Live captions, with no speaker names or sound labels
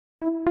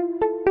Hello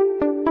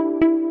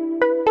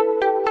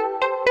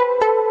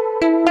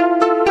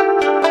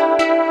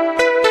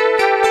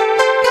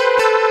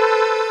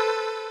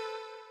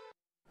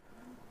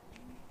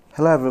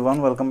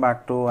everyone, welcome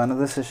back to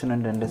another session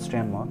in dentistry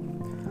and more.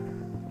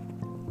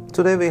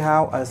 Today we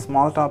have a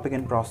small topic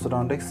in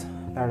prosthodontics,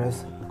 that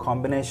is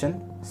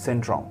combination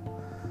syndrome.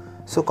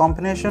 So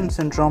combination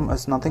syndrome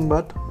is nothing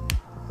but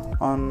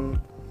on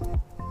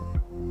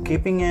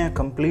keeping a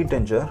complete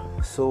denture.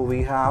 So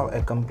we have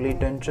a complete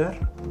denture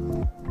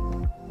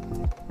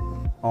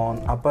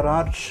on upper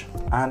arch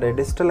and a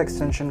distal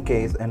extension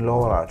case in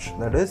lower arch.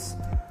 That is,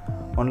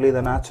 only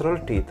the natural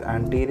teeth,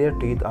 anterior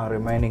teeth, are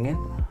remaining in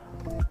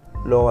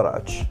lower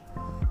arch.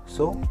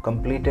 So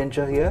complete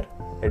denture here,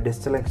 a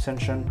distal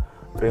extension,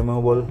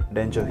 removable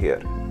denture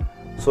here.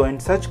 So in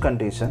such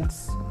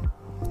conditions,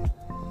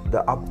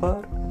 the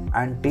upper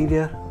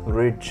anterior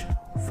ridge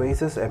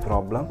faces a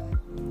problem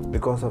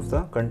because of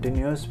the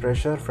continuous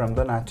pressure from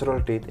the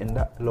natural teeth in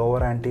the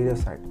lower anterior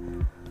side.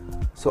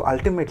 So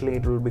ultimately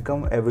it will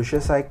become a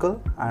vicious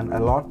cycle and a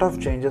lot of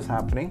changes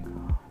happening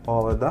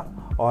over the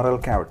oral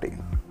cavity.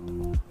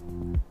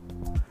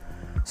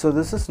 So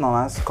this is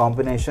known as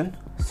combination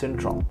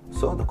syndrome.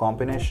 So the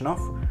combination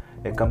of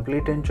a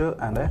complete denture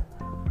and a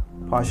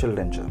partial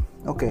denture.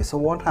 Okay, so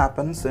what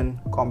happens in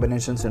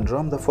combination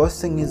syndrome? The first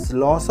thing is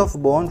loss of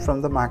bone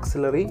from the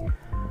maxillary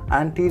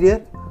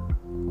anterior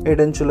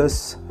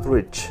edentulous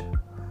ridge.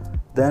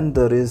 Then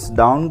there is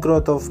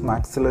downgrowth of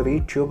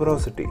maxillary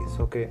tuberosities.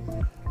 Okay,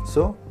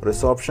 so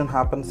resorption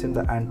happens in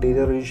the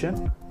anterior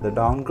region, the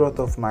downgrowth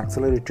of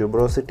maxillary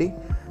tuberosity,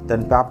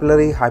 then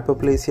papillary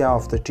hyperplasia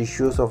of the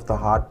tissues of the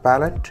hard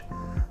palate,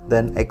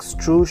 then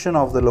extrusion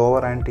of the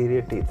lower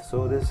anterior teeth.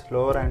 So this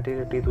lower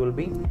anterior teeth will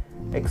be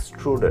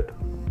extruded,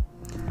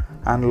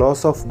 and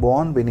loss of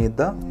bone beneath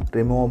the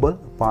removable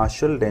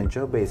partial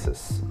denture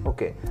basis.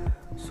 Okay,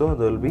 so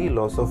there will be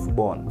loss of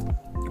bone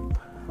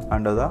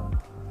under the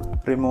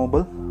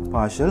removable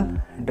partial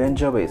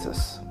denture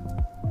basis.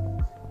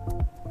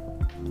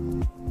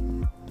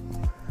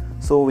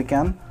 So we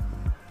can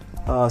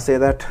say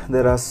that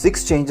there are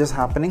 6 changes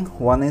happening.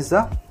 One is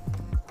the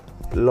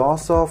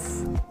loss of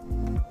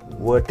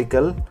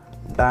vertical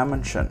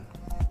dimension,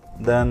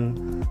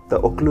 then the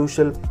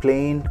occlusal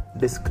plane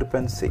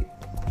discrepancy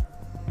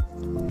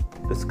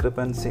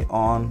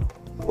on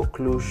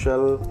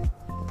occlusal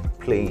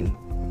plane,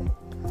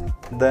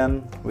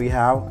 then we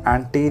have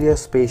anterior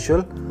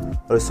spatial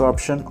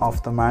resorption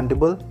of the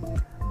mandible,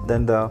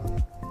 then the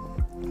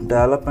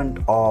development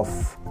of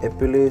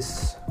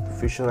epulis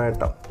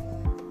fissuratum,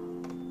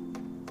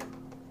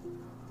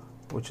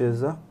 which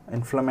is an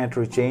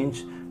inflammatory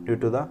change due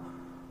to the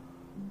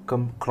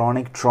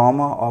chronic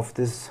trauma of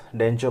this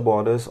denture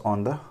borders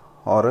on the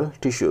oral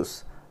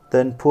tissues.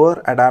 Then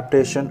poor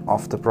adaptation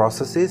of the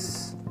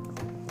processes,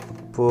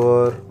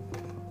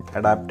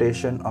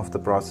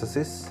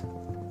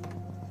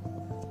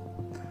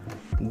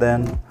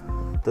 then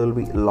there will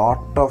be a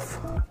lot of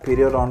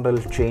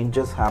periodontal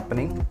changes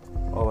happening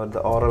over the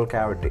oral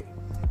cavity,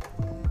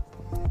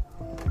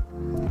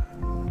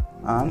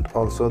 and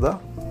also the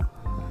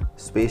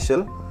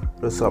spatial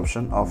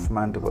resorption of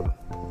mandible,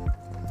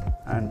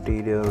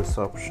 anterior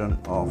resorption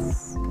of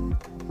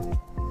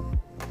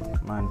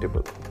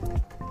mandible.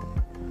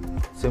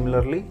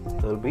 Similarly,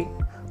 there will be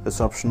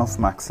resorption of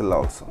maxilla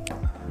also.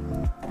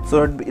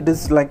 So it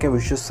is like a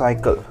vicious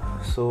cycle.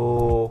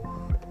 So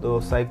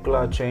the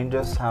circular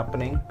changes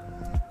happening,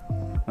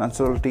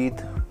 natural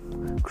teeth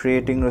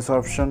creating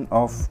resorption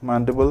of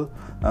mandible,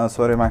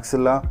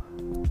 maxilla,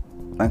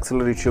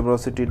 maxillary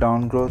tuberosity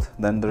downgrowth,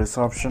 then the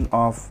resorption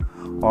of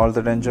all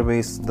the denture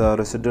base, the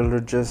residual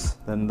ridges,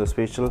 then the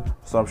spatial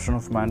resorption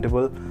of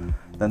mandible,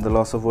 then the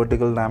loss of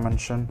vertical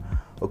dimension,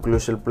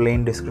 occlusal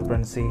plane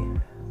discrepancy,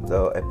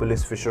 the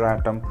epulis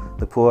fissuratum,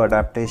 the poor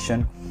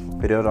adaptation,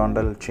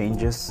 periodontal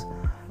changes,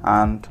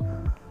 and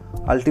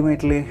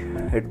ultimately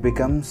it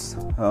becomes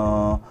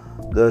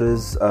there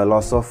is a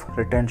loss of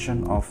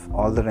retention of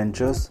all the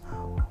dentures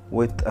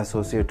with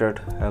associated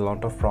a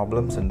lot of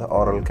problems in the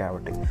oral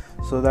cavity.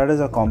 So that is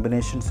a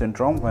combination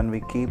syndrome when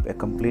we keep a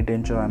complete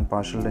denture and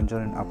partial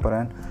denture in upper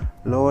and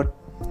lower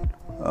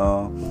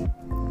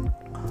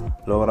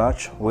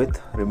arch with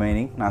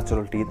remaining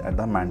natural teeth at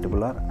the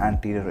mandibular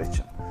anterior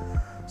region.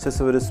 So it's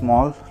a very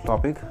small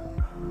topic.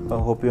 I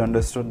hope you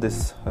understood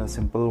this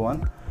simple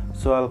one.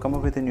 So I'll come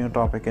up with a new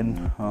topic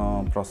in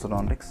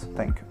prosthodontics.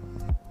 Thank you.